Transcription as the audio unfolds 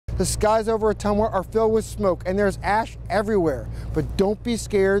The skies over Ottumwa are filled with smoke and there's ash everywhere. But don't be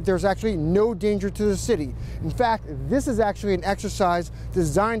scared, there's actually no danger to the city. In fact, this is actually an exercise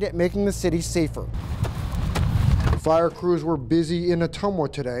designed at making the city safer. Fire crews were busy in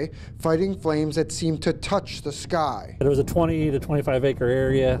Ottumwa today, fighting flames that seemed to touch the sky. It was a 20 to 25 acre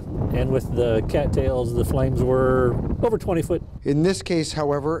area, and with the cattails, the flames were over 20 foot. In this case,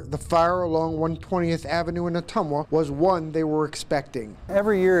 however, the fire along 120th Avenue in Ottumwa was one they were expecting.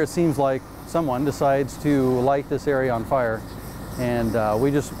 Every year it seems like someone decides to light this area on fire, and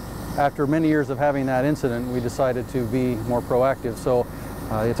after many years of having that incident, we decided to be more proactive. So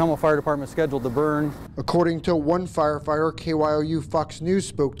the Ottumwa Fire Department scheduled the burn. According to one firefighter KYOU Fox News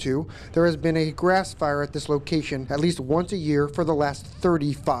spoke to, there has been a grass fire at this location at least once a year for the last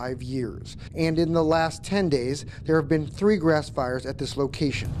 35 years. And in the last 10 days, there have been 3 grass fires at this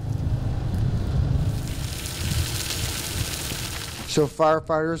location. So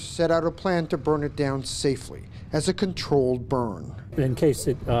firefighters set out a plan to burn it down safely as a controlled burn. In case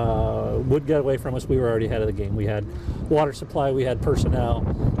it would get away from us, we were already ahead of the game. We had water supply, we had personnel,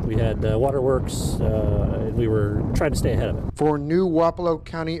 we had waterworks, and we were trying to stay ahead of it. For new Wapello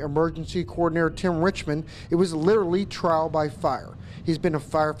County Emergency Coordinator Tim Richmond, it was literally trial by fire. He's been a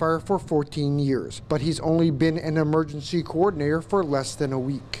firefighter for 14 years, but he's only been an emergency coordinator for less than a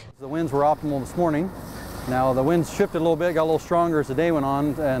week. The winds were optimal this morning. Now the winds shifted a little bit, got a little stronger as the day went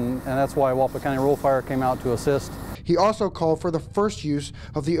on, and that's why Wapello County Rural Fire came out to assist. He also called for the first use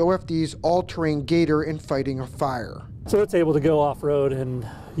of the OFD's all-terrain gator in fighting a fire. So it's able to go off-road, and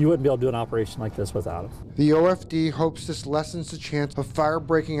you wouldn't be able to do an operation like this without it. The OFD hopes this lessens the chance of fire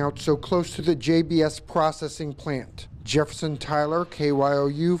breaking out so close to the JBS processing plant. Jefferson Tyler,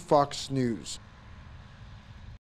 KYOU Fox News.